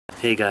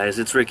Hey guys,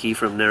 it's Ricky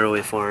from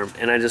Narrowway Farm,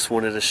 and I just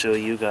wanted to show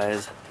you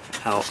guys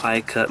how I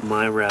cut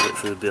my rabbit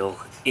food bill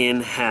in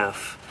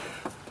half.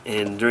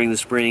 And during the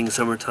spring,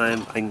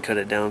 summertime, I can cut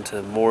it down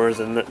to more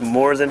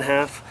than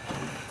half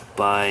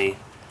by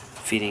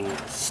feeding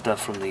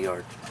stuff from the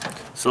yard.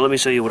 So let me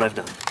show you what I've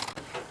done.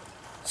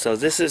 So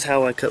this is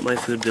how I cut my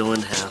food bill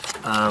in half.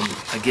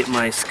 I get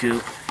my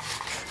scoop,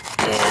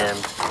 and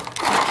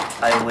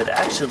I would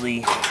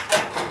actually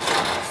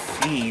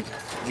feed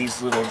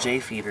these little J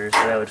feeders,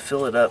 and I would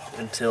fill it up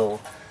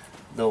until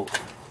the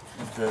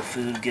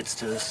food gets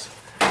to this.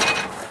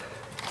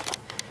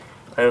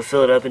 I would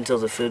fill it up until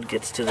the food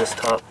gets to this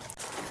top.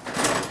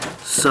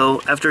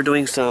 So after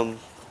doing some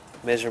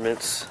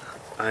measurements,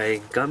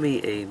 I got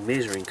me a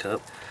measuring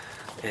cup,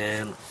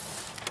 and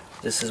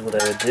this is what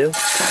I would do.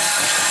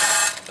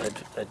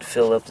 I'd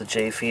fill up the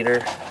J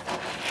feeder,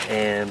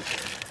 and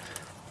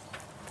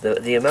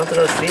the amount that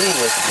I was feeding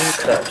was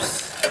 2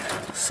 cups.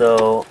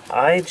 So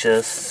I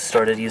just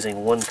started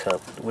using 1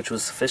 cup, which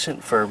was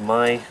sufficient for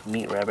my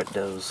meat rabbit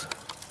does.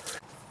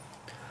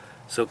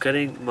 So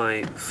cutting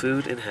my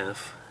food in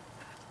half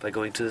by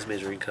going to this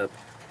measuring cup,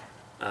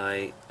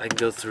 I can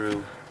go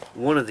through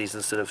 1 of these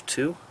instead of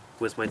 2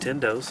 with my 10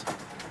 does.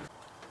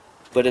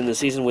 But in the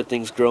season with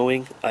things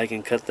growing, I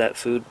can cut that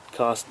food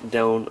cost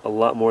down a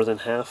lot more than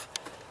half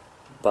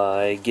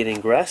by getting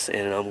grass,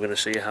 and I'm going to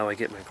show you how I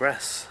get my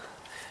grass.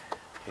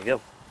 Here you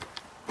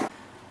go.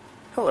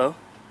 Hello.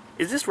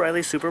 Is this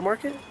Riley's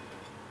Supermarket?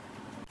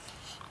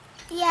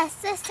 Yes,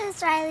 this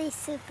is Riley's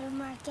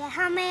Supermarket.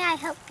 How may I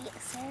help you,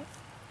 sir?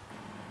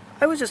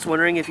 I was just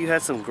wondering if you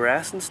had some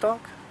grass in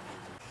stock?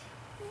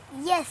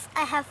 Yes,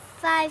 I have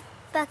 5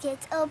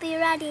 buckets. It'll be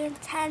ready in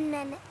 10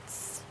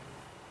 minutes.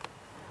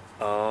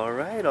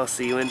 Alright, I'll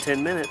see you in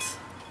 10 minutes.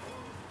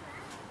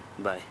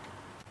 Bye.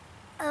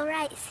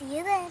 Alright, see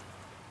you then.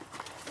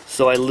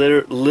 So I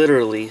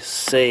literally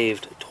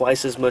saved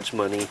twice as much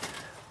money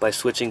by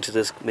switching to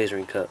this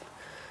measuring cup.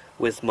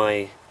 With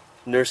my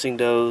nursing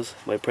does,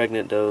 my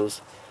pregnant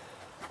does,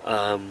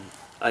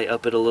 I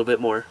up it a little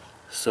bit more.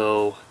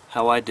 So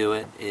how I do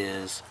it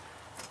is,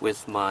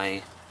 with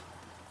my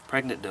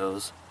pregnant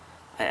does,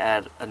 I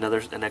add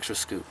an extra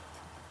scoop,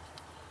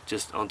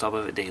 just on top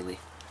of it daily.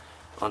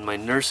 On my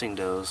nursing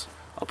does,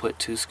 I'll put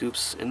 2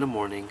 scoops in the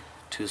morning,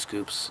 2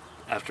 scoops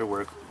after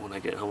work when I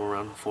get home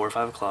around 4 or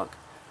 5 o'clock,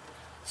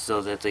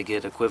 so that they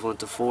get equivalent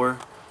to 4,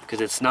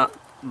 because it's not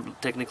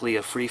technically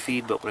a free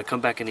feed, but when I come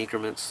back in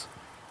increments,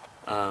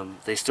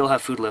 they still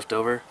have food left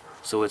over,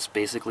 so it's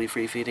basically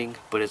free feeding,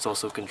 but it's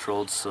also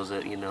controlled so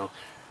that, you know,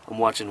 I'm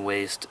watching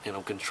waste and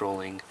I'm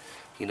controlling,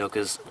 you know,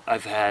 because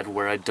I've had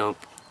where I dump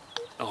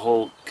a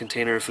whole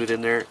container of food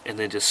in there and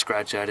then just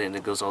scratch at it and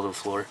it goes all to the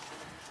floor.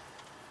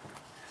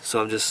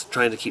 So I'm just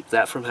trying to keep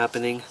that from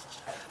happening,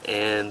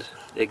 and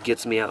it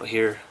gets me out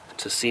here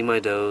to see my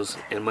does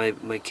and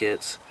my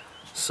kits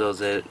so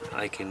that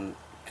I can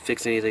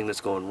fix anything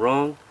that's going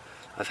wrong.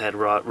 I've had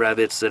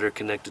rabbits that are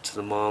connected to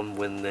the mom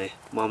when the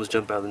moms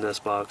jump out of the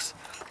nest box.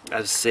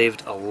 I've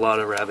saved a lot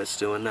of rabbits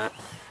doing that.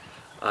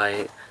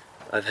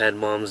 I've had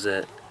moms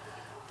that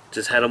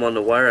just had them on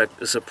the wire,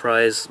 a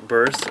surprise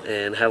birth,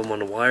 and have them on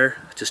the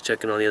wire, just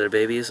checking on the other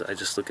babies. I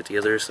just look at the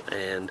others,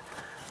 and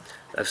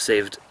I've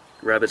saved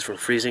rabbits from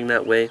freezing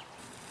that way.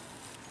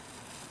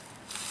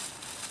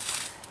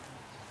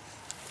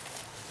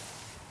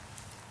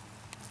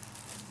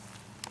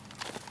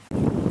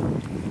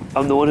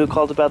 I'm the one who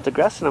called about the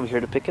grass, and I'm here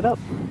to pick it up.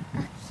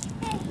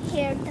 Okay,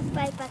 here the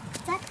 5 buckets.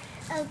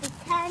 It'll be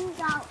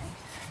 $10.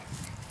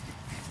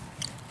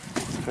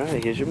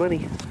 Alright, here's your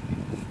money.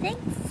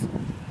 Thanks.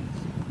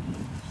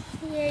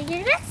 Here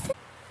your rest.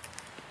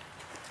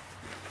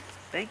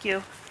 Thank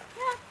you.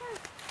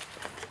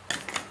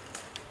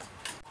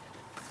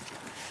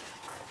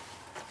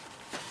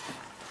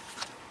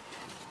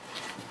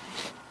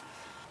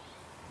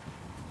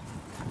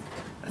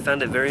 I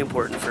found it very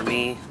important for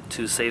me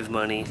to save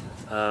money,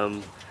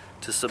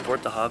 to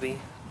support the hobby,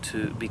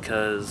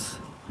 because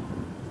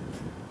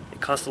it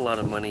costs a lot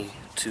of money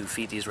to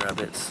feed these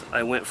rabbits.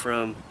 I went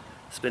from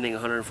spending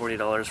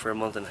 $140 for a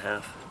month and a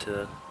half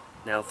to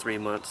now 3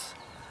 months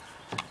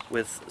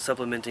with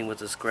supplementing with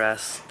this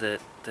grass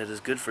that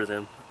is good for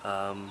them.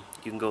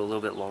 You can go a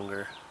little bit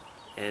longer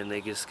and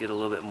they just get a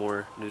little bit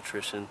more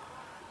nutrition.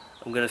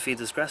 I'm going to feed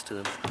this grass to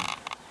them.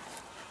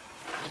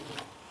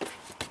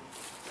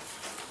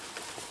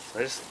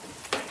 I just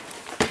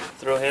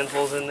throw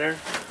handfuls in there.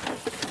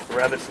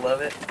 Rabbits love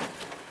it.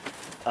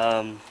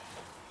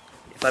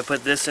 If I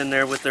put this in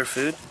there with their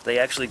food, they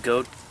actually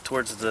go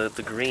towards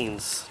the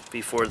greens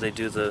before they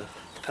do the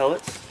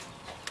pellets.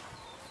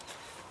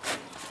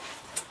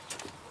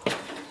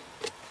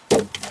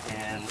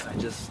 And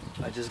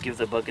I just give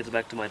the buckets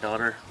back to my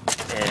daughter,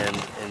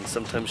 and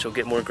sometimes she'll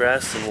get more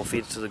grass and we'll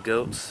feed it to the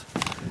goats.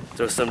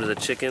 Throw some to the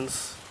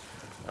chickens.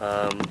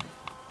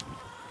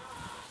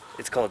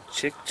 It's called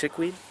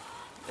chickweed.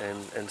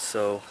 And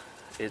so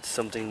it's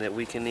something that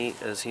we can eat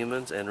as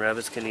humans, and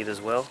rabbits can eat as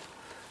well.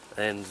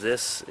 And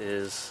this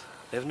is,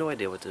 I have no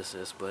idea what this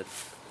is, but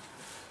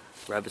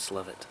rabbits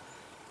love it.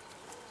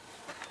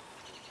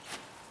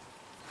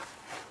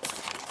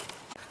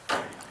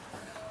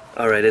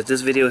 Alright, if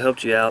this video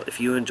helped you out, if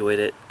you enjoyed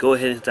it, go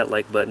ahead and hit that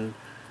like button,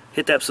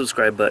 hit that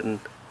subscribe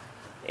button,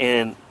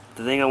 and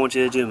the thing I want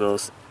you to do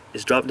most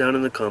is drop down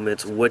in the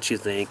comments what you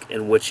think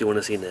and what you want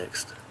to see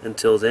next.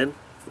 Until then,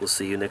 we'll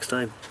see you next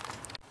time.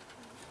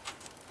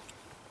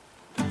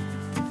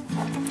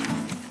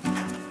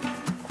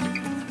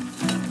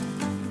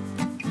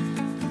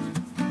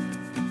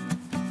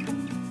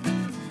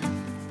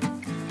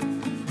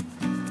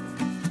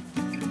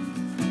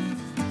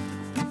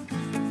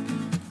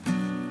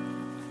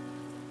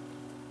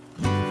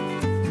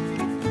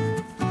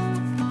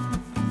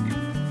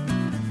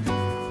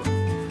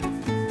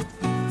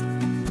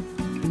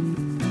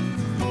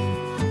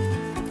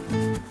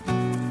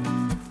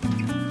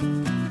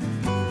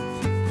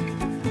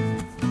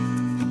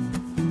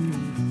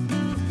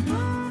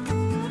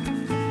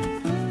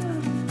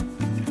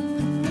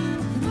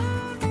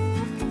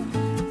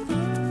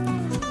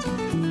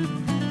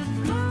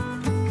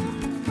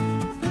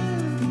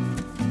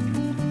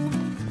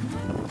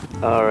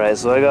 Alright,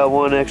 so I got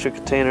one extra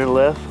container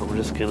left. I'm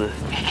just gonna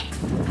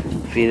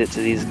feed it to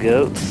these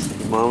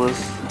goats.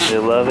 Mamas, they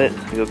love it.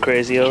 They go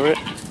crazy over it.